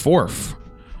the 4th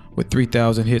with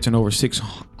 3,000 hits and over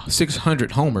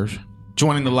 600 homers,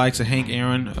 joining the likes of Hank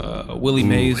Aaron, Willie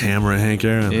Mays, Hammer and Hank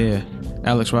Aaron. Yeah,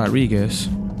 Alex Rodriguez.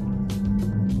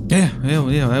 Yeah.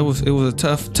 It was a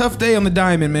tough day on the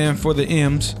diamond, man, for the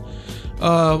M's.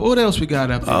 What else we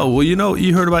got up there? Oh, well,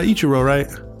 you heard about Ichiro, right?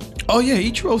 Oh yeah,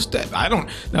 Ichiro step.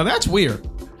 Now that's weird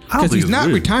because he's not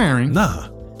retiring. Nah,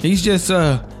 he's just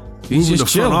moving the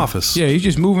front office. Yeah, he's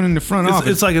just moving in the front office.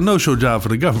 It's like a no-show job for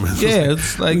the government. Yeah,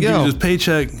 it's like his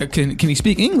paycheck. Can he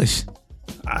speak English?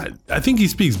 I think he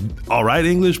speaks all right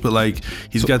English, but like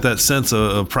he's got that sense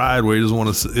of pride where he doesn't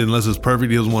want to, unless it's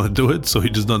perfect, he doesn't want to do it, so he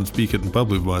just doesn't speak it in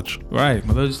public much. Right.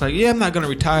 Well, they're just like, I'm not gonna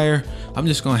retire. I'm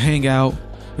just gonna hang out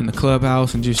in the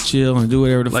clubhouse and just chill and do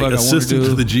whatever the fuck I want to do. Assistant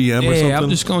to the GM or something. Yeah, I'm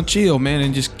just gonna chill, man,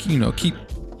 and just keep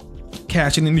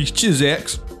cashing in these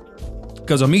Chizaks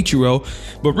because I'm Ichiro.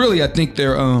 But really, I think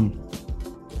they're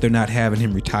not having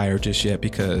him retire just yet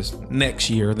because next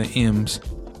year the M's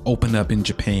open up in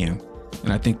Japan.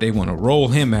 And I think they want to roll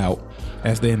him out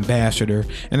as the ambassador,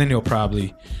 and then he'll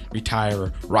probably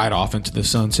retire right off into the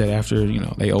sunset after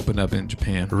they open up in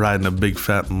Japan. Riding a big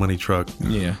fat money truck.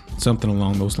 Yeah, something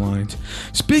along those lines.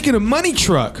 Speaking of money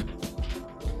truck,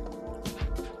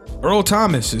 Earl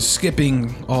Thomas is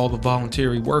skipping all the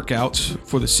voluntary workouts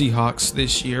for the Seahawks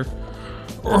this year,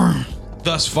 or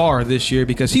thus far this year,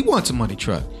 because he wants a money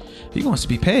truck. He wants to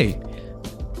be paid,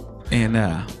 and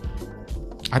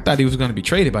I thought he was going to be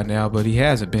traded by now, but he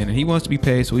hasn't been, and he wants to be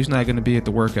paid, so he's not going to be at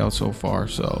the workout so far.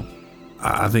 So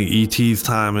I think ET's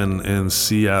time in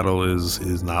Seattle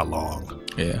is not long.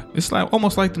 Yeah, it's like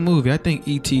almost like the movie. I think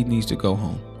ET needs to go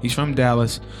home. He's from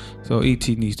Dallas, so ET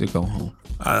needs to go home.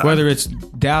 Whether it's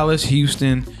Dallas,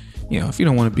 Houston, if you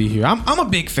don't want to be here, I'm a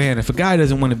big fan. If a guy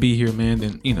doesn't want to be here, man,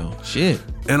 then shit.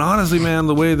 And honestly, man,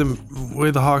 the way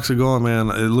the Hawks are going, man,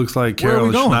 it looks like Carroll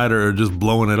and Schneider are just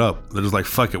blowing it up. They're just like,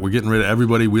 fuck it, we're getting ed of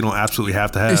everybody we don't absolutely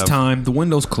have to have. It's time. The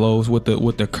window's closed with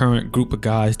the current group of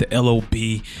guys, the LOB.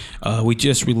 We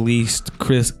just released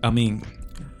Cliff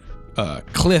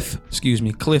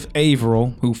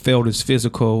Averill, who failed his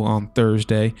physical on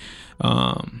Thursday.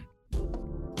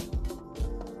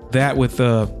 That with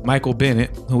Michael Bennett,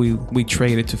 who we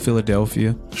traded to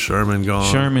Philadelphia.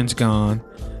 Sherman's gone.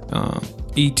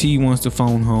 ET wants to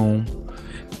phone home.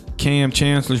 Cam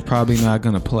Chancellor's probably not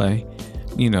gonna play.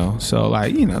 So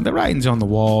the writing's on the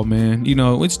wall, man.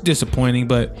 It's disappointing,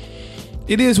 but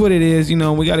it is what it is.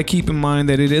 We got to keep in mind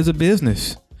that it is a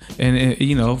business, and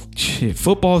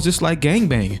football is just like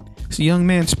gangbanging. It's a young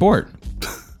man's sport.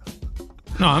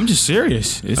 No, I'm just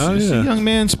serious. It's a young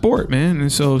man's sport, man.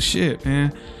 And so shit,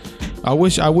 man. I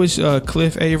wish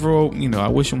Cliff Averill, I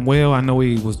wish him well. I know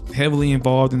he was heavily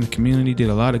involved in the community, did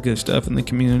a lot of good stuff in the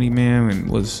community, man, and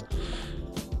was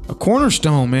a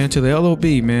cornerstone, man, to the LOB,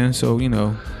 man. So,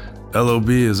 LOB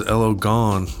is LO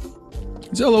gone.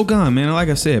 It's LO gone, man. Like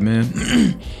I said,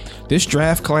 man, this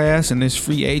draft class and this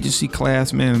free agency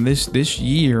class, man, this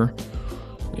year,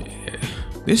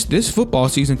 this football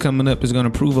season coming up is going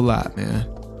to prove a lot, man,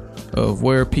 of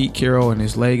where Pete Carroll and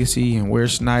his legacy and where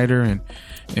Snyder and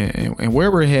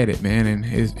where we're headed, man. And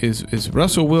is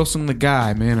Russell Wilson the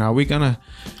guy, man? Are we gonna?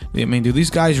 Do these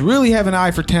guys really have an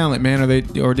eye for talent, man?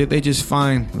 Or did they just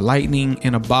find lightning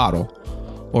in a bottle?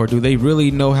 Or do they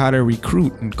really know how to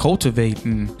recruit and cultivate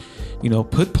and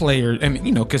put players?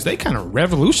 Because they kind of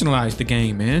revolutionized the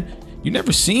game, man. You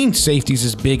never seen safeties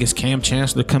as big as Cam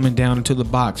Chancellor coming down into the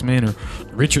box, man, or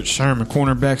Richard Sherman,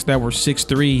 cornerbacks that were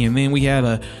 6'3", and then we had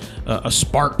a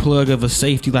spark plug of a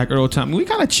safety like Earl Thomas. We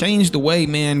kind of changed the way,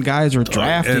 man, guys are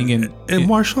drafting and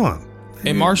Marshawn.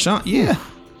 And Marshawn, yeah.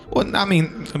 Well, I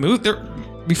mean,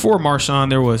 before Marshawn,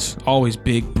 there was always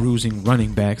big bruising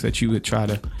running backs that you would try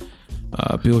to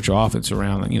build your offense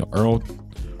around. Like, you know,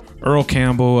 Earl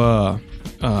Campbell,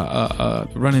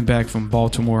 running back from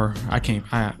Baltimore. I can't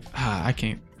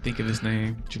think of his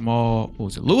name. Jamal, what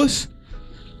was it, Lewis?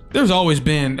 There's always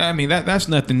been, I mean, that's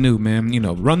nothing new, man. You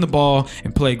know, run the ball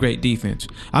and play great defense.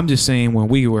 I'm just saying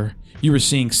when you were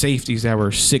seeing safeties that were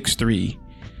 6'3",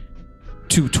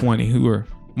 220, who were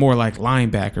more like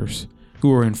linebackers, who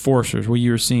were enforcers, where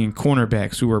you were seeing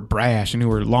cornerbacks who were brash and who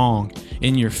were long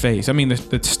in your face. I mean,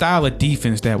 the style of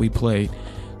defense that we played,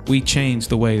 we changed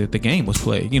the way that the game was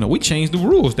played. You know, we changed the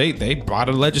rules. They brought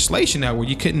a legislation out where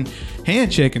you couldn't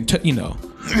hand check and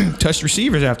touch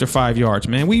receivers after 5 yards,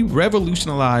 man. We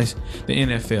revolutionized the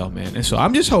NFL, man. And so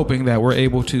I'm just hoping that we're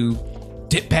able to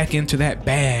dip back into that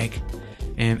bag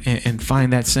and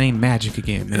find that same magic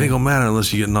again, man. It ain't gonna matter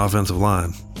unless you get an offensive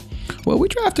line. Well, we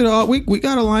drafted we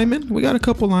got a lineman. We got a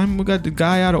couple linemen. We got the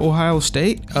guy out of Ohio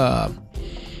State.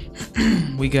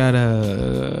 We got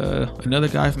another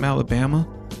guy from Alabama.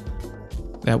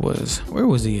 Where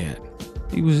was he at?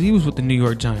 He was with the New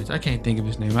York Giants. I can't think of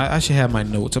his name. I should have my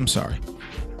notes. I'm sorry.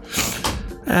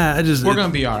 We're gonna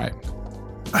be all right.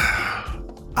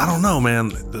 I don't know,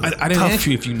 man. I didn't ask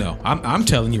you if you know. I'm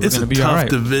telling you, we're gonna be all right.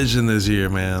 It's a tough division this year,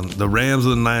 man. The Rams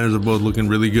and the Niners are both looking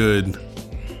really good.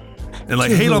 And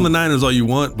like, hate on the Niners all you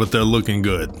want, but they're looking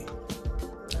good.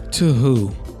 To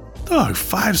who? Dog,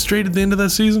 5 straight at the end of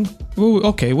that season. Well,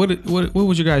 okay, what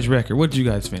was your guys' record? What did you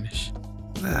guys finish?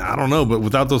 I don't know, but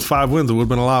without those 5 wins, it would have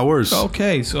been a lot worse.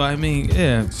 Okay, so I mean,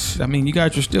 you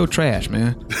guys are still trash,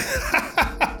 man.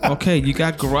 Okay, you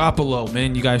got Garoppolo,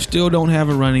 man. You guys still don't have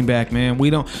a running back, man. We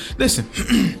don't listen.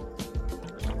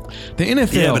 The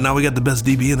NFL. Yeah, but now we got the best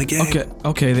DB in the game.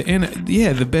 Okay.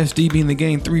 The best DB in the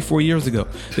game 3-4 years ago.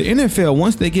 The NFL,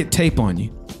 once they get tape on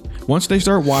you, once they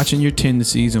start watching your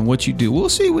tendencies and what you do, we'll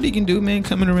see what he can do, man.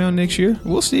 Coming around next year,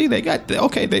 we'll see. The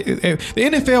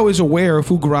NFL is aware of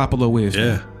who Garoppolo is. Yeah.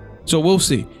 Man. So we'll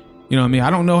see. You know what I mean? I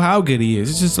don't know how good he is.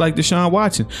 It's just like Deshaun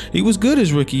Watson. He was good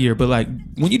his rookie year, but like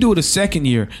when you do it a second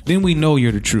year, then we know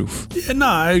you're the truth. Yeah, no,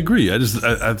 I agree. I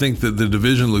think that the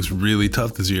division looks really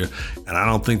tough this year, and I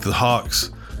don't think the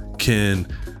Hawks can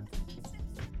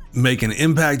make an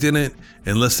impact in it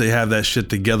unless they have that shit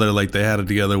together like they had it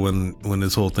together when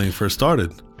this whole thing first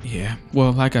started. Yeah.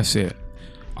 Well, like I said,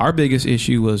 our biggest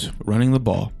issue was running the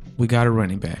ball. We got a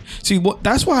running back. See,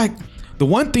 that's why the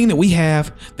one thing that we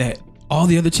have that all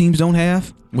the other teams don't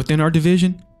have within our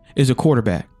division is a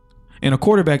quarterback. And a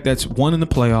quarterback that's won in the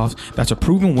playoffs, that's a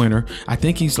proven winner. I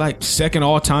think he's like second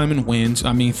all time in wins.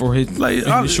 I mean, for his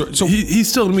short. So he's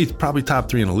still to me probably top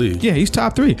 3 in the league. Yeah, he's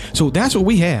top 3. So that's what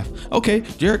we have. Okay,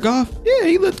 Jared Goff, yeah,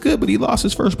 he looked good, but he lost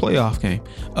his first playoff game.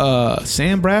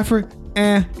 Sam Bradford,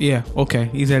 yeah, okay,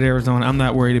 he's at Arizona. I'm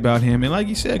not worried about him. And like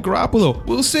you said, Garoppolo,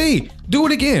 we'll see. Do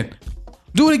it again.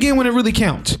 Do it again when it really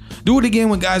counts. Do it again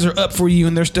when guys are up for you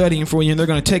and they're studying for you and they're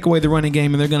going to take away the running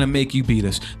game and they're going to make you beat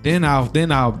us. Then I'll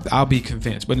be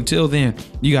convinced. But until then,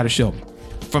 you got to show me.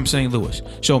 From St. Louis,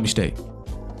 show me state.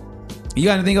 You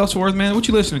got anything else for us, man? What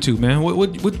you listening to, man?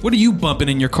 What are you bumping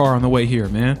in your car on the way here,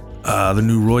 man? The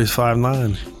new Royce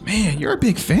 5'9". Man, you're a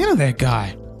big fan of that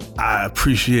guy. I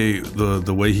appreciate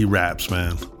the way he raps,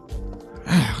 man.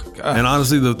 Oh, and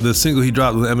honestly, the single he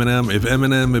dropped with Eminem, if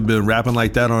Eminem had been rapping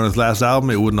like that on his last album,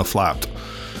 it wouldn't have flopped.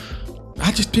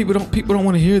 People don't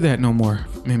want to hear that no more.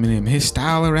 Eminem, his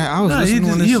style of rap. I was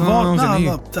listening to his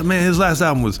songs. Man, his last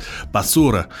album was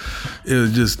Basura.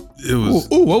 It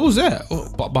was. Ooh, what was that?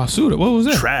 Basura. What was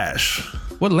that? Trash.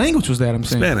 What language was that? I'm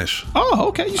saying Spanish. Oh,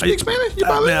 okay. You speak Spanish? You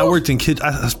man, I worked in kitchen.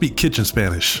 I speak kitchen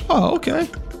Spanish. Oh, okay.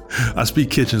 I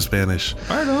speak kitchen Spanish.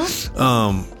 Right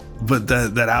on. But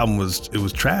that album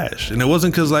was trash, and it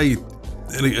wasn't because like,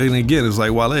 and again, it's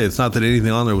like Wale. It's not that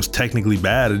anything on there was technically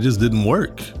bad; it just didn't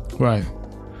work. Right.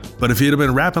 But if he'd have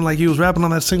been rapping like he was rapping on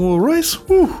that single with Royce,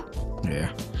 whew.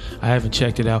 Yeah, I haven't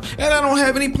checked it out, and I don't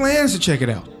have any plans to check it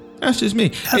out. That's just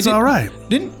me. That's all right.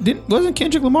 Wasn't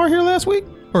Kendrick Lamar here last week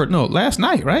or no last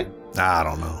night? Right? I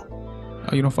don't know.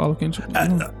 Oh, you don't follow Kendrick?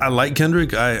 I like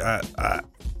Kendrick.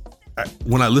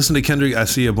 When I listen to Kendrick, I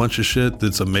see a bunch of shit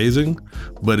that's amazing,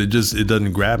 but it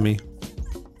doesn't grab me.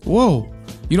 Whoa,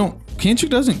 Kendrick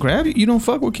doesn't grab you? You don't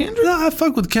fuck with Kendrick? No, I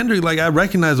fuck with Kendrick. Like, I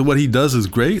recognize that what he does is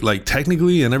great, like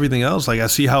technically and everything else. Like, I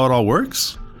see how it all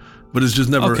works, but it's just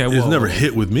never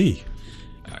hit with me.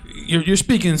 you're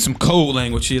speaking some code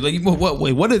language here. Like,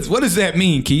 what does that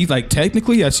mean, Keith? Like,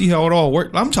 technically, I see how it all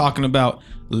works. I'm talking about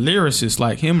lyricists,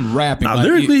 like him rapping. Now, like,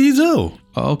 lyrically, he's ill.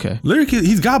 Oh, okay. Lyrically,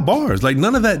 he's got bars. Like,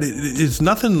 none of that. It's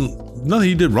nothing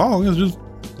he did wrong. It's just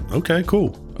okay,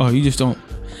 cool. Oh, you just don't.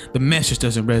 The message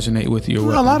doesn't resonate with you. Or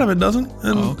what? A lot of it doesn't.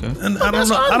 And, okay. And I don't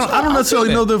know. I don't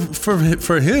necessarily know that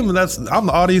for him. I'm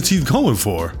the audience he's going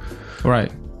for.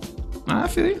 Right. I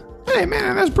feel you. Hey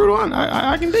man, that's brutal.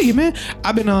 I can dig it, man.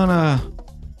 I've been on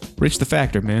Rich the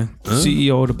Factor, man.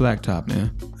 CEO of the Blacktop,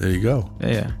 man. There you go.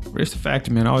 Yeah, Rich the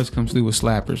Factor, man, always comes through with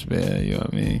slappers, man. You know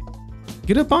what I mean?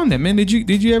 Get up on that, man. Did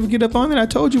you ever get up on that? I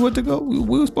told you what to go.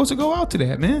 We were supposed to go out to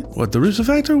that, man. What, the Rich the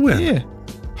Factor? When? Yeah.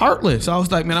 Heartless. I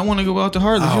was like, man, I want to go out to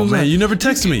Heartless. Oh, man, like, you never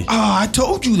texted me. Oh, I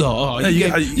told you, though. Oh,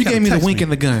 you gave me the wink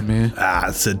and the gun, man.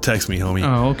 I said text me, homie.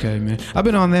 Oh, okay, man. I've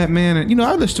been on that, man. And,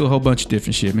 I listened to a whole bunch of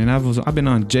different shit, man. I've been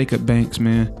on Jacob Banks,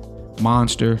 man.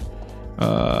 Monster.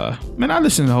 Man, I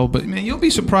listen to the whole, but, man, you'll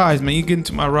be surprised, man. You get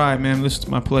into my ride, man. Listen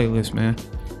to my playlist, man.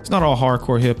 It's not all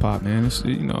hardcore hip hop, man. It's,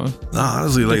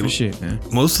 honestly, lately, shit, man.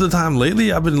 Most of the time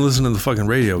lately, I've been listening to the fucking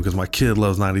radio because my kid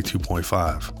loves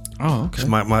 92.5. Oh,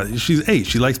 okay. She's 8.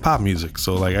 She likes pop music.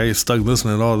 So, like, I get stuck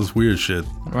listening to all this weird shit.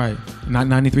 Right. Not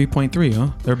 93.3, huh?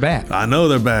 They're back. I know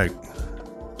they're back.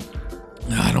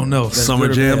 I don't know.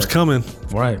 Summer Jam's coming.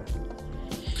 Right.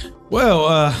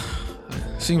 Well,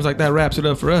 seems like that wraps it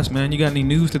up for us, man. You got any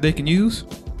news that they can use?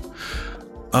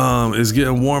 It's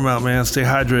getting warm out, man. Stay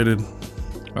hydrated.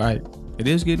 Right. It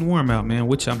is getting warm out, man,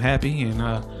 which I'm happy. And,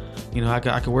 I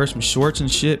can wear some shorts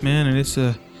and shit, man, and it's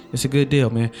a good deal,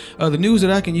 man. The news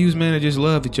that I can use, man, is just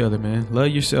love each other, man. Love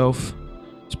yourself.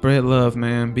 Spread love,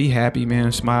 man. Be happy,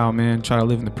 man. Smile, man. Try to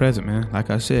live in the present, man. Like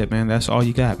I said, man, that's all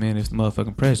you got, man, is the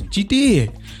motherfucking present. You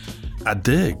did. I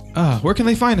dig. Where can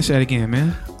they find us at again,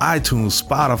 man? iTunes,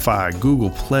 Spotify,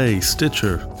 Google Play,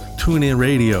 Stitcher, TuneIn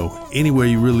Radio. Anywhere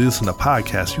you really listen to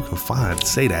podcasts, you can find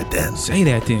Say That Then. Say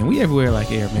That Then. We everywhere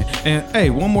like air, man. And,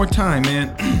 hey, one more time,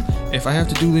 man. If I have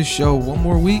to do this show one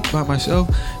more week by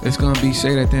myself, it's going to be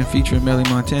Say That Then featuring Melle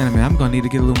Montana, man. I'm going to need to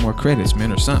get a little more credits,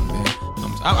 man, or something, man.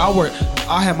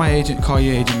 I'll have my agent call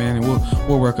your agent, man, and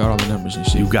we'll work out all the numbers and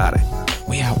shit. You got it.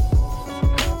 We out.